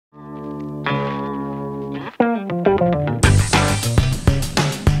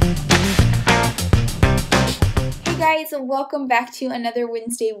guys, welcome back to another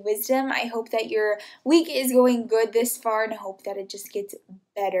Wednesday Wisdom. I hope that your week is going good this far and I hope that it just gets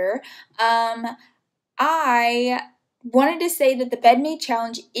better. I wanted to say that the Bed Made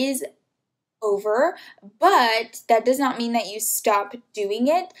Challenge is over, but that does not mean that you stop doing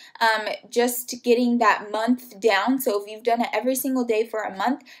it. Just getting that month down. So if you've done it every single day for a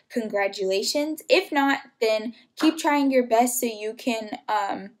month, congratulations. If not, then keep trying your best so you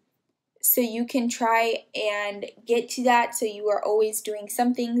can try and get to that, so you are always doing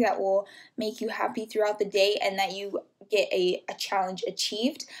something that will make you happy throughout the day and that you get a challenge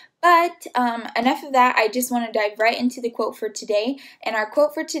achieved. But enough of that. I just want to dive right into the quote for today. And our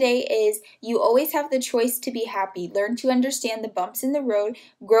quote for today is, "You always have the choice to be happy. Learn to understand the bumps in the road,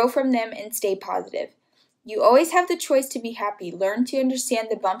 grow from them, and stay positive." You always have the choice to be happy. Learn to understand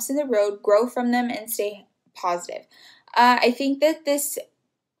the bumps in the road, grow from them, and stay positive. I think that this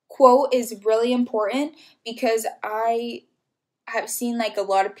quote is really important because I have seen like a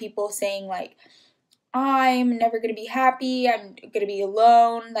lot of people saying like, I'm never going to be happy, I'm going to be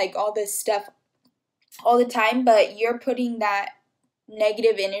alone, like all this stuff all the time, but you're putting that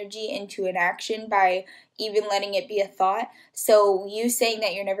negative energy into an action by even letting it be a thought. So you saying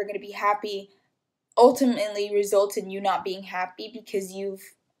that you're never going to be happy ultimately results in you not being happy because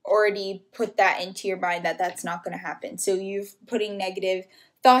you've already put that into your mind that that's not going to happen. So you've putting negative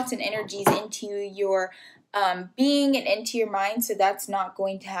thoughts and energies into your being and into your mind, so that's not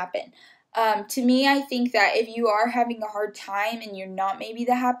going to happen. To me, I think that if you are having a hard time and you're not maybe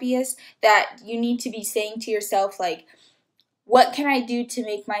the happiest, that you need to be saying to yourself like, what can I do to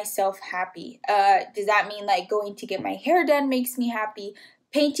make myself happy? Does that mean like going to get my hair done makes me happy?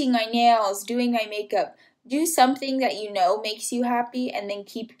 Painting my nails, doing my makeup? Do something that you know makes you happy and then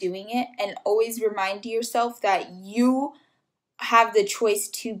keep doing it, and always remind yourself that you have the choice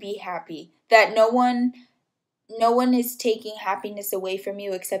to be happy, that no one is taking happiness away from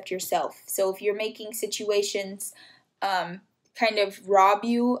you except yourself. So if you're making situations kind of rob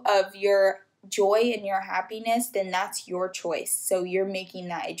you of your joy and your happiness, then that's your choice. So you're making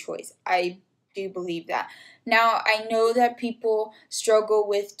that a choice. I do believe that. Now, I know that people struggle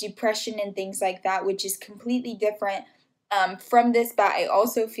with depression and things like that, which is completely different from this, but I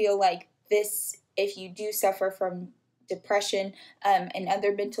also feel like this, if you do suffer from depression and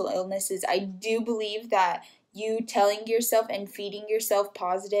other mental illnesses, I do believe that you telling yourself and feeding yourself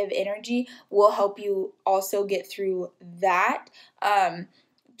positive energy will help you also get through that. I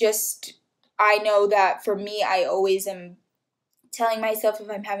know that for me, I always am telling myself if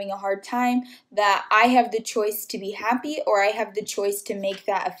I'm having a hard time that I have the choice to be happy or I have the choice to make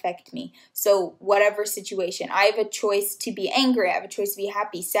that affect me. So whatever situation, I have a choice to be angry, I have a choice to be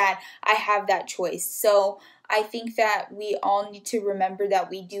happy, sad, I have that choice. So I think that we all need to remember that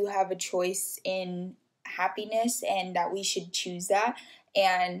we do have a choice in happiness and that we should choose that.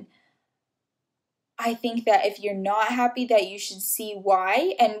 And I think that if you're not happy, that you should see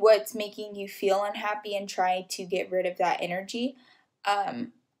why and what's making you feel unhappy and try to get rid of that energy.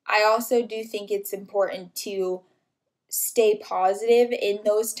 I also do think it's important to stay positive in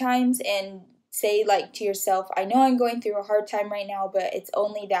those times and say like to yourself, I know I'm going through a hard time right now, but it's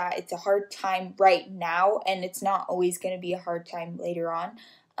only that it's a hard time right now and it's not always going to be a hard time later on.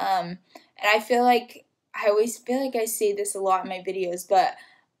 And I always feel like I say this a lot in my videos, but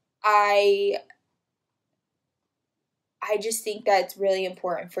I just think that it's really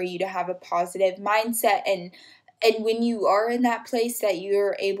important for you to have a positive mindset, and when you are in that place that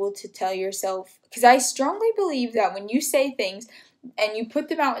you're able to tell yourself, because I strongly believe that when you say things and you put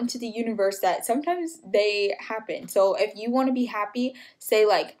them out into the universe, that sometimes they happen. So if you want to be happy, say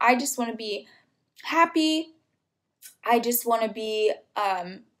like, I just want to be happy, I just want to be,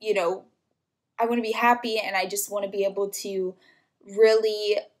 I want to be happy and I just want to be able to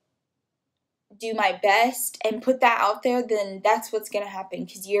really do my best and put that out there, then that's what's going to happen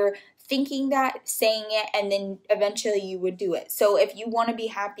because you're thinking that, saying it, and then eventually you would do it. So if you want to be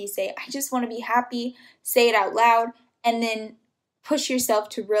happy, say, I just want to be happy, say it out loud, and then push yourself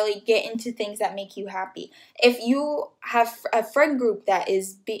to really get into things that make you happy. If you have a friend group that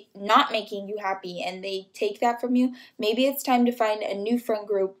is not making you happy and they take that from you, maybe it's time to find a new friend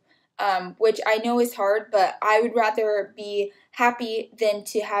group, which I know is hard, but I would rather be happy than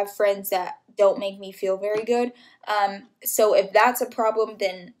to have friends that don't make me feel very good. So if that's a problem,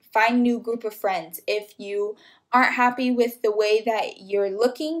 then find a new group of friends. If you aren't happy with the way that you're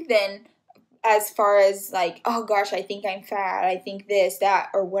looking, then as far as like, oh gosh, I think I'm fat, I think this, that,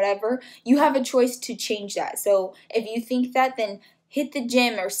 or whatever, you have a choice to change that. So if you think that, then hit the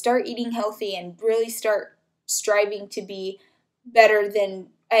gym or start eating healthy and really start striving to be better than,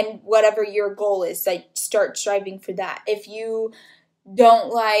 and whatever your goal is, like start striving for that. If you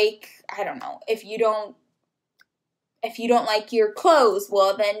don't like, I don't know, if you don't like your clothes,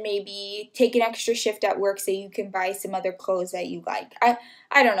 well, then maybe take an extra shift at work so you can buy some other clothes that you like.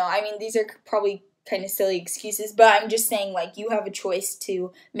 I don't know. I mean, these are probably kind of silly excuses, but I'm just saying, like, you have a choice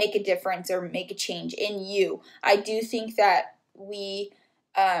to make a difference or make a change in you. I do think that we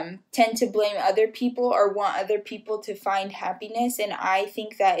tend to blame other people or want other people to find happiness, and I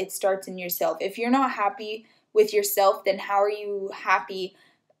think that it starts in yourself. If you're not happy with yourself, then how are you happy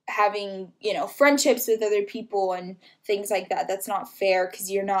having, friendships with other people and things like that? That's not fair because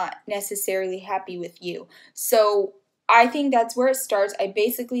you're not necessarily happy with you. So I think that's where it starts. I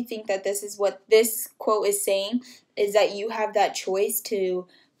basically think that this is what this quote is saying, is that you have that choice to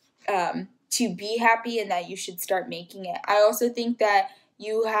be happy and that you should start making it. I also think that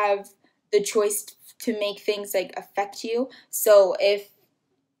you have the choice to make things like affect you. So if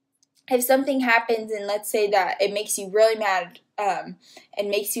something happens and let's say that it makes you really mad and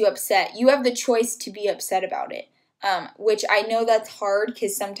makes you upset, you have the choice to be upset about it. Which I know that's hard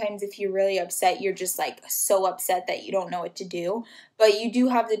because sometimes if you're really upset, you're just like so upset that you don't know what to do. But you do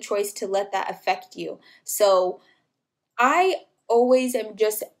have the choice to let that affect you. So I always am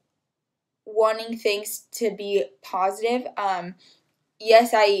just wanting things to be positive.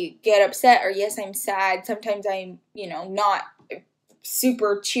 Yes, I get upset, or yes, I'm sad. Sometimes I'm, not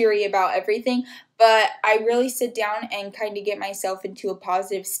super cheery about everything, but I really sit down and kind of get myself into a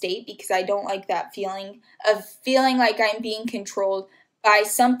positive state because I don't like that feeling of feeling like I'm being controlled by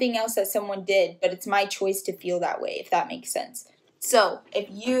something else that someone did, but it's my choice to feel that way, if that makes sense. So if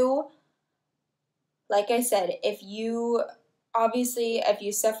you, like I said, if you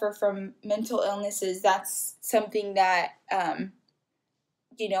suffer from mental illnesses, that's something that,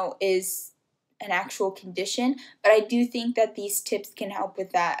 is an actual condition. But I do think that these tips can help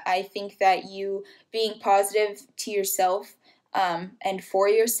with that. I think that you being positive to yourself and for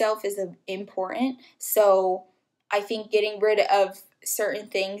yourself is important. So I think getting rid of certain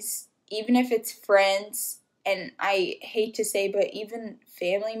things, even if it's friends, and I hate to say, but even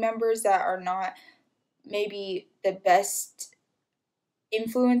family members that are not maybe the best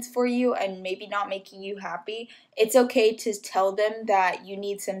influence for you and maybe not making you happy, it's okay to tell them that you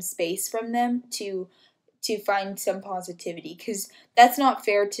need some space from them to find some positivity, because that's not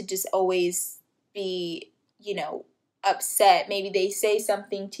fair to just always be, upset. Maybe they say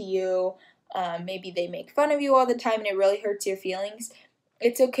something to you, maybe they make fun of you all the time and it really hurts your feelings.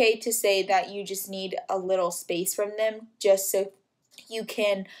 It's okay to say that you just need a little space from them just so you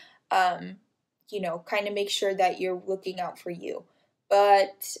can, kind of make sure that you're looking out for you.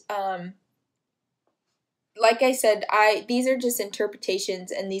 But like I said, these are just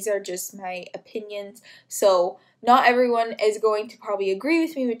interpretations and these are just my opinions. So not everyone is going to probably agree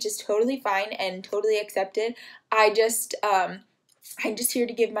with me, which is totally fine and totally accepted. I'm just here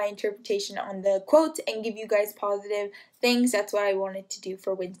to give my interpretation on the quotes and give you guys positive things. That's what I wanted to do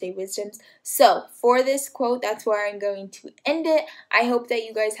for Wednesday Wisdoms. So for this quote, that's where I'm going to end it. I hope that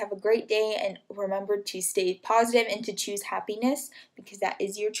you guys have a great day and remember to stay positive and to choose happiness because that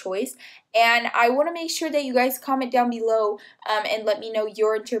is your choice. And I want to make sure that you guys comment down below and let me know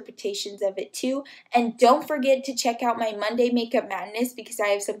your interpretations of it too. And don't forget to check out my Monday Makeup Madness because I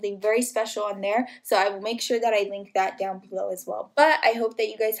have something very special on there. So I will make sure that I link that down below as well. But I hope that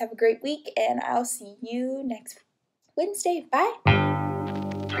you guys have a great week and I'll see you next Wednesday.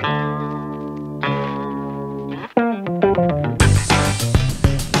 Bye!